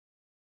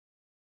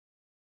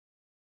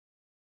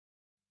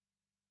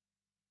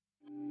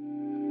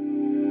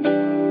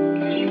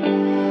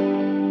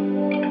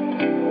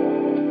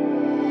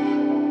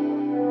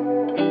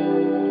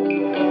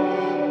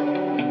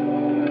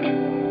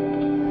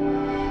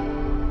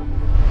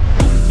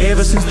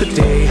Ever since the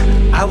day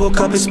I woke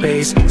up in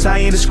space,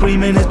 sighing and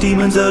screaming as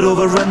demons that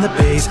overrun the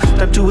base.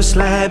 Strapped to a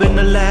slab in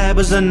the lab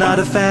as an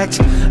artifact.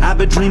 I've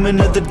been dreaming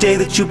of the day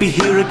that you'll be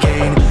here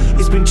again.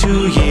 It's been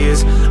 2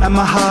 years and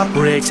my heart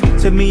breaks.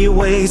 Send me your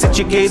ways, that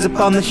you gaze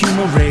upon the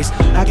human race.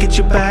 I get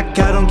you back,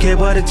 I don't care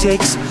what it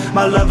takes.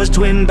 My love is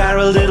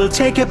twin-barreled, it'll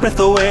take your breath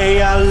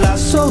away. Our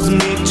lost souls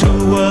meet,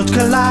 2 worlds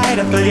collide.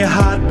 I feel your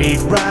heartbeat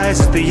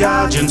rise as the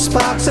argent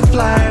sparks are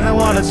flying. I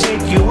wanna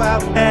take you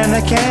out and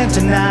I can't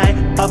deny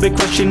I'll be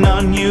crushing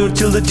on you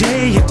till the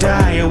day you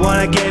die. I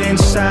wanna get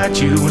inside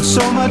you and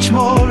so much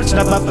more. It's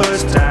not my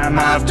first time,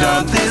 I've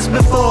done this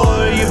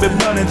before. You've been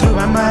running through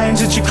my mind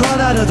since you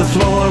crawled out of the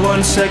floor.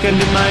 1 second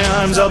in my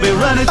arms, I'll be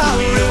running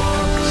through you.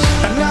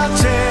 And I'll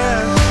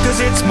tear, cause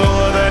it's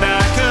more than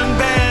I can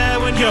bear.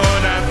 When you're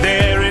not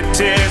there, it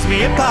tears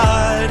me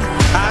apart.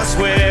 I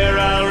swear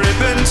I'll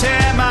rip and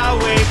tear my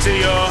way to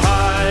your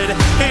heart.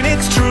 And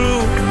it's true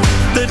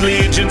that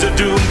legions of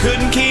doom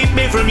couldn't keep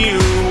me from you.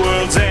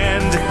 World's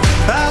end,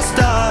 I'll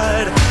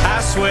start.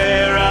 I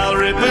swear I'll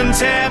rip and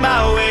tear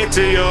my way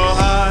to your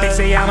heart. They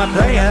say I'm a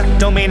player,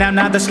 don't mean I'm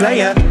not the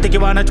slayer. Think you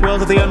wanna twirl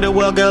to the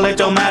underworld, girl, it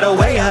don't matter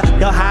where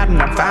you're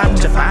hiding. I'm fighting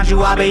to find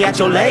you, I'll be at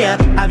your lair.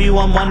 Have you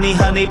on one knee,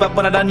 honey, but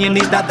when I done, your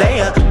knee's not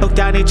there. Hooked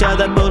on each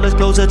other, pull us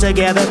closer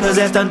together.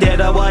 Possessed,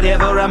 undead, or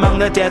whatever, among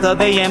the death of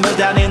the ember.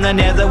 Down in the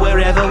nether,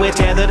 wherever we're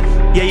tethered.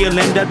 Yeah, you'll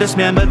end up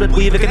dismembered, but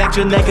we've a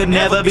connection that could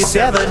never be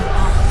severed.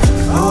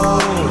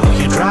 Oh,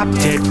 you drop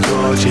dead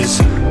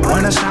gorgeous.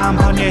 When I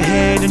stomp on your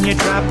head and you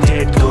drop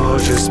dead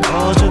gorgeous.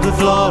 Balls to the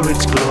floor,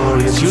 it's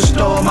glorious. You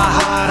stole my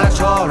heart, I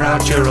tore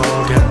out your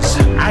organs.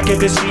 I get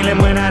this feeling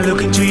when I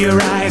look into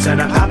your eyes, and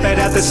I pop it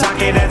out the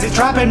socket as it's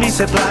dropping me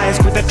supplies.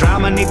 With the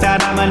drama neath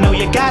that I know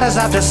you got us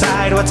off the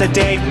side. What's a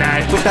date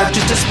night without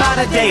just a spot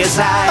a day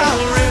aside?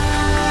 I'll rip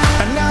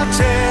and I'll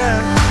tear,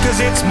 cause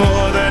it's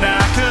more than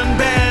I can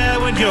bear.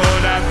 When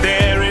you're not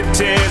there, it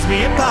tears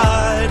me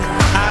apart.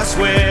 I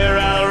swear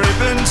I'll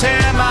rip and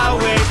tear my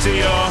way to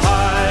your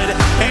heart.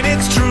 And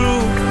it's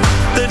true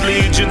that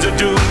legions of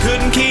doom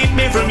couldn't keep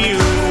me from you.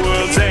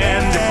 World's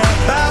end,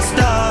 I'll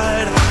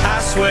start.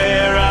 I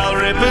swear I'll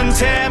rip and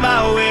tear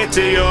my way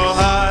to your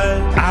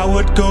heart. I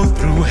would go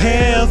through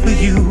hell for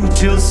you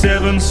till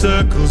 7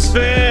 circles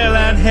fell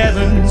and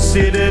heaven's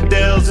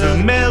citadels are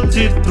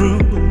melted through.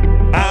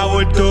 I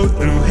would go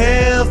through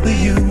hell for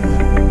you.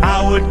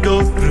 I would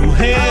go through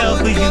hell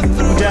for you.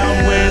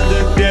 Down where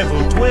the